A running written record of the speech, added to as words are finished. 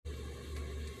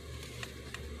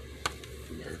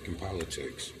American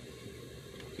Politics,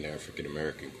 an African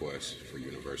American Quest for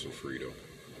Universal Freedom,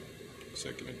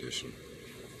 second edition.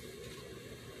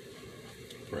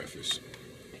 Preface.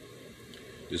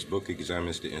 This book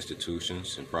examines the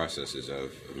institutions and processes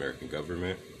of American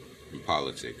government and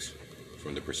politics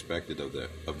from the perspective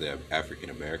of the African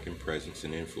American presence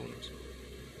and influence.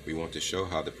 We want to show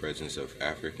how the presence of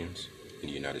Africans in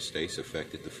the United States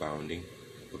affected the founding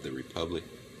of the Republic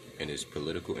and its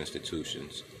political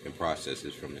institutions and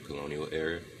processes from the colonial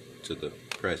era to the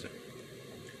present.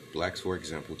 Blacks, for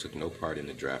example, took no part in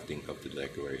the drafting of the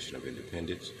Declaration of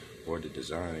Independence or the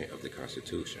design of the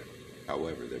Constitution.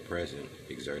 However, their presence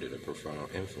exerted a profound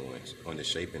influence on the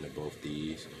shaping of both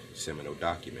these seminal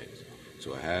documents,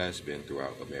 so it has been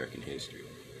throughout American history.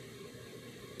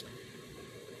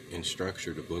 In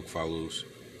structure, the book follows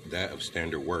that of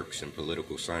standard works in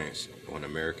political science on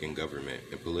American government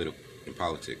and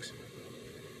politics.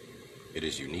 It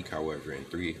is unique, however, in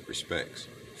three respects.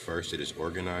 First, it is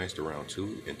organized around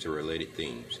two interrelated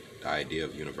themes: the idea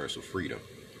of universal freedom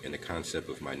and the concept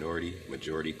of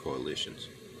minority-majority coalitions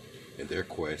in their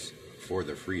quest for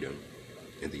their freedom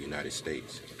in the United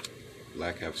States.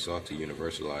 Black have sought to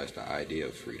universalize the idea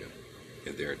of freedom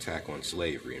in their attack on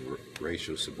slavery and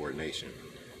racial subordination.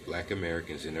 Black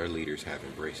Americans and their leaders have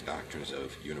embraced doctrines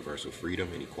of universal freedom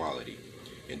and equality.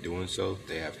 In doing so,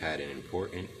 they have had an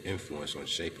important influence on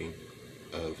shaping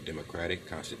of democratic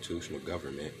constitutional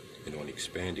government and on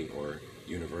expanding or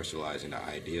universalizing the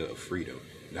idea of freedom,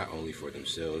 not only for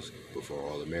themselves, but for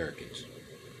all Americans.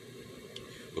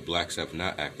 But blacks have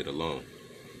not acted alone.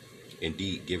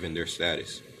 Indeed, given their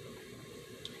status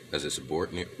as a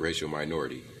subordinate racial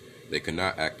minority, they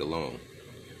cannot act alone.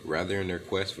 Rather, in their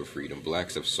quest for freedom,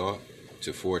 blacks have sought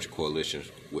to forge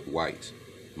coalitions with whites,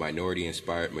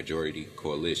 minority-inspired majority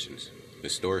coalitions.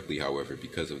 Historically, however,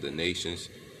 because of the nation's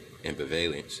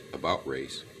ambivalence about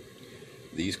race,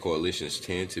 these coalitions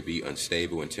tend to be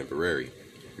unstable and temporary,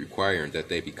 requiring that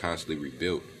they be constantly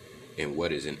rebuilt in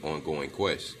what is an ongoing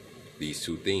quest. These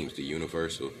two themes,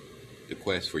 the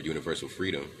quest for universal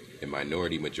freedom and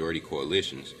minority-majority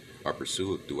coalitions, are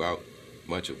pursued throughout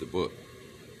much of the book.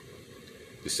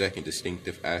 The second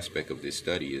distinctive aspect of this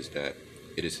study is that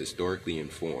it is historically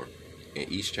informed.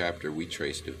 In each chapter, we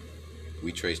trace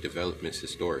developments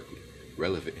historically.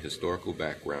 Relevant historical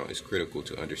background is critical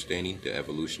to understanding the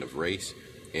evolution of race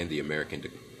and the American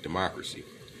democracy.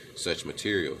 Such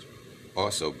materials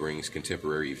also brings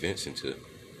contemporary events into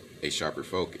a sharper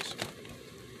focus.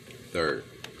 Third,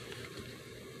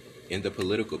 in the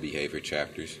political behavior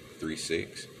chapters 3,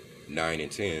 6, 9,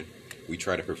 and 10, we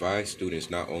try to provide students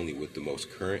not only with the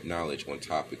most current knowledge on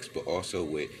topics, but also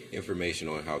with information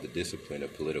on how the discipline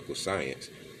of political science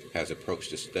has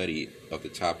approached the study of the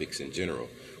topics in general,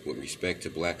 with respect to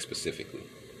blacks specifically.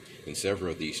 In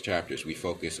several of these chapters, we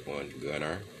focus on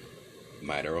Gunnar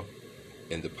Myrdal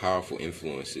and the powerful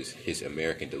influences his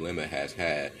American Dilemma has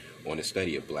had on the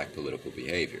study of black political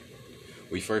behavior.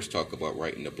 We first talked about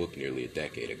writing the book nearly a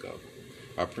decade ago.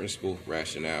 Our principal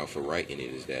rationale for writing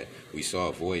it is that we saw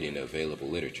a void in the available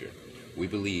literature. We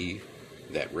believe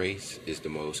that race is the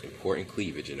most important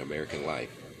cleavage in American life,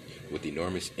 with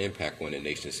enormous impact on the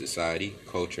nation's society,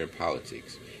 culture, and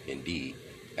politics. Indeed,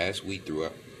 as we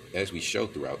show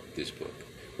throughout this book,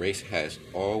 race has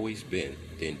always been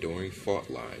the enduring fault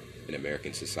line in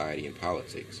American society and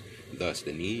politics. Thus,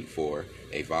 the need for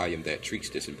a volume that treats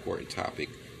this important topic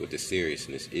with the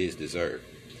seriousness is deserved.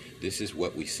 This is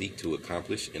what we seek to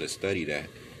accomplish in a study that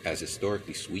has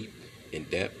historically sweep, in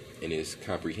depth, and is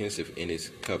comprehensive in its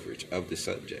coverage of the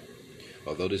subject.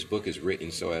 Although this book is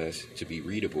written so as to be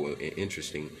readable and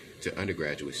interesting to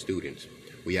undergraduate students,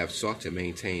 we have sought to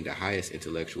maintain the highest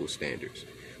intellectual standards.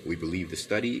 We believe the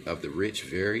study of the rich,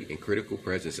 varied, and critical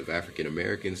presence of African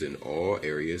Americans in all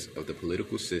areas of the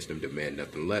political system demand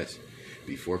nothing less.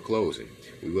 Before closing,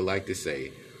 we would like to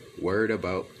say a word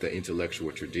about the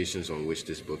intellectual traditions on which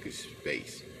this book is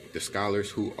based. The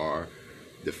scholars who are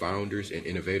the founders and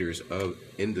innovators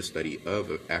in the study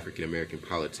of African American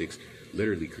politics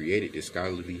literally created this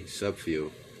scholarly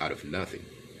subfield out of nothing,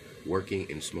 working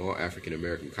in small African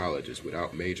American colleges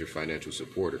without major financial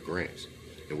support or grants,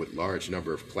 and with large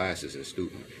number of classes and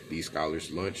students. These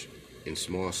scholars launched in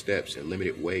small steps and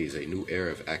limited ways a new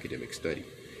era of academic study.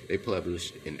 They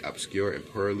published in obscure and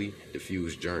poorly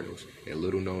diffused journals and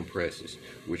little-known presses,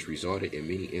 which resulted in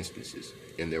many instances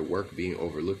in their work being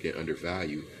overlooked and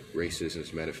undervalued.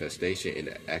 Racism's manifestation in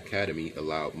the academy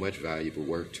allowed much valuable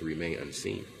work to remain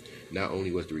unseen. Not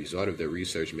only was the result of their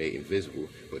research made invisible,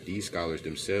 but these scholars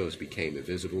themselves became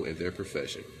invisible in their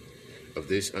profession. Of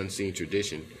this unseen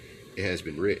tradition, it has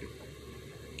been written,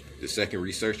 The second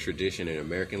research tradition in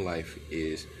American life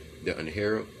is the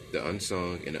unheralded, the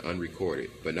unsung, and the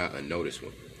unrecorded, but not unnoticed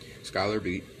one.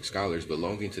 Scholars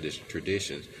belonging to these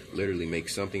traditions literally make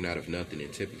something out of nothing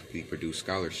and typically produce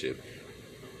scholarship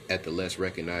at the less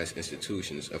recognized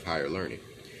institutions of higher learning.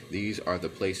 These are the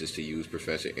places, to use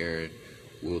Professor Aaron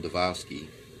Wildavowski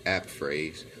apt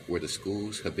phrase, where the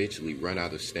schools habitually run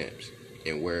out of stamps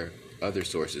and where other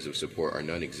sources of support are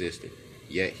non-existent.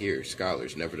 Yet here,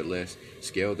 scholars nevertheless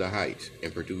scaled the heights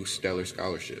and produced stellar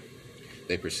scholarship.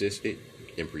 They persisted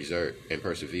and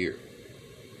persevered.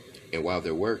 And while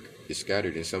their work is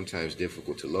scattered and sometimes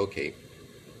difficult to locate,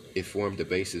 it formed the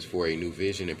basis for a new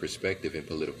vision and perspective in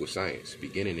political science.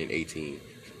 Beginning in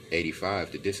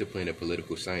 1885, the discipline of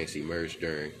political science emerged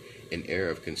during an era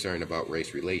of concern about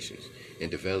race relations and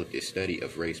developed a study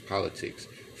of race politics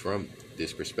from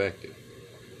this perspective.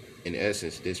 In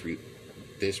essence, this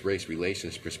race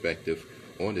relations perspective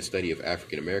on the study of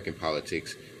African American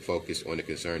politics focused on the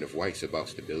concern of whites about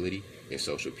stability and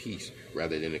social peace,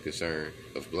 rather than the concern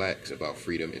of blacks about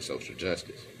freedom and social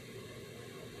justice.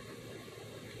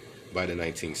 By the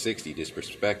 1960s, this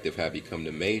perspective had become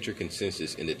the major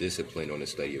consensus in the discipline on the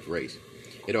study of race.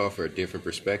 It offered a different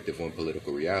perspective on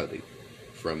political reality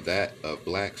from that of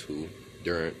blacks who,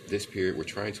 during this period, were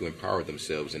trying to empower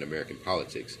themselves in American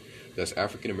politics. Thus,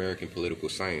 African American political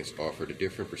science offered a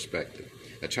different perspective,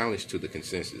 a challenge to the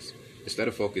consensus. Instead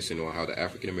of focusing on how the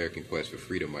African American quest for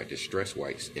freedom might distress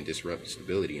whites and disrupt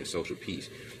stability and social peace,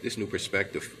 this new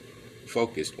perspective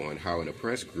focused on how an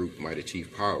oppressed group might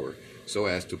achieve power so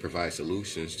as to provide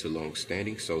solutions to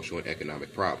long-standing social and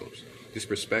economic problems. This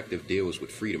perspective deals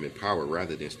with freedom and power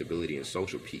rather than stability and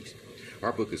social peace.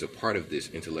 Our book is a part of this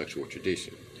intellectual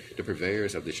tradition. The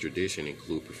purveyors of this tradition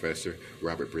include Professor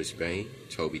Robert Brisbane,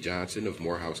 Toby Johnson of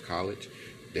Morehouse College,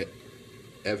 the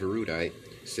erudite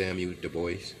Samuel Du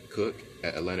Bois Cook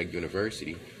at Atlantic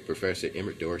University, Professor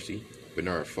Emmett Dorsey,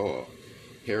 Bernard Fall,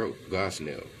 Harold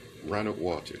Gosnell, Ronald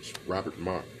Walters, Robert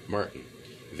Martin,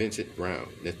 Vincent Brown,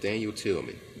 Nathaniel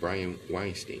Tillman, Brian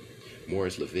Weinstein,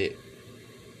 Morris Levitt,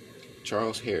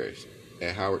 Charles Harris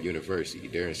at Howard University.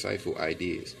 Their insightful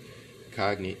ideas,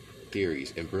 cognitive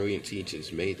theories, and brilliant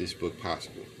teachings made this book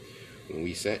possible. When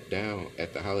we sat down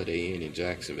at the Holiday Inn in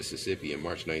Jackson, Mississippi in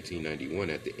March 1991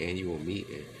 at the annual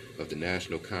meeting of the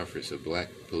National Conference of Black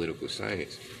Political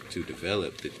Science to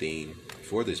develop the theme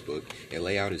for this book and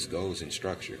lay out its goals and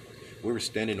structure, we were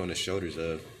standing on the shoulders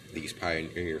of these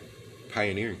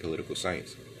pioneering political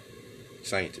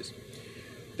scientists.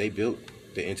 They built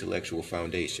the intellectual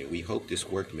foundation. We hope this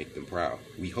work make them proud.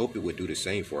 We hope it would do the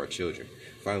same for our children.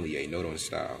 Finally, a note on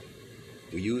style.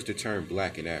 We use the term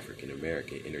Black and African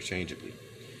American interchangeably,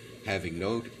 having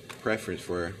no preference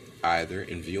for either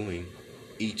and viewing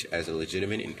each as a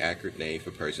legitimate and accurate name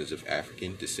for persons of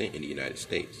African descent in the United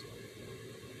States.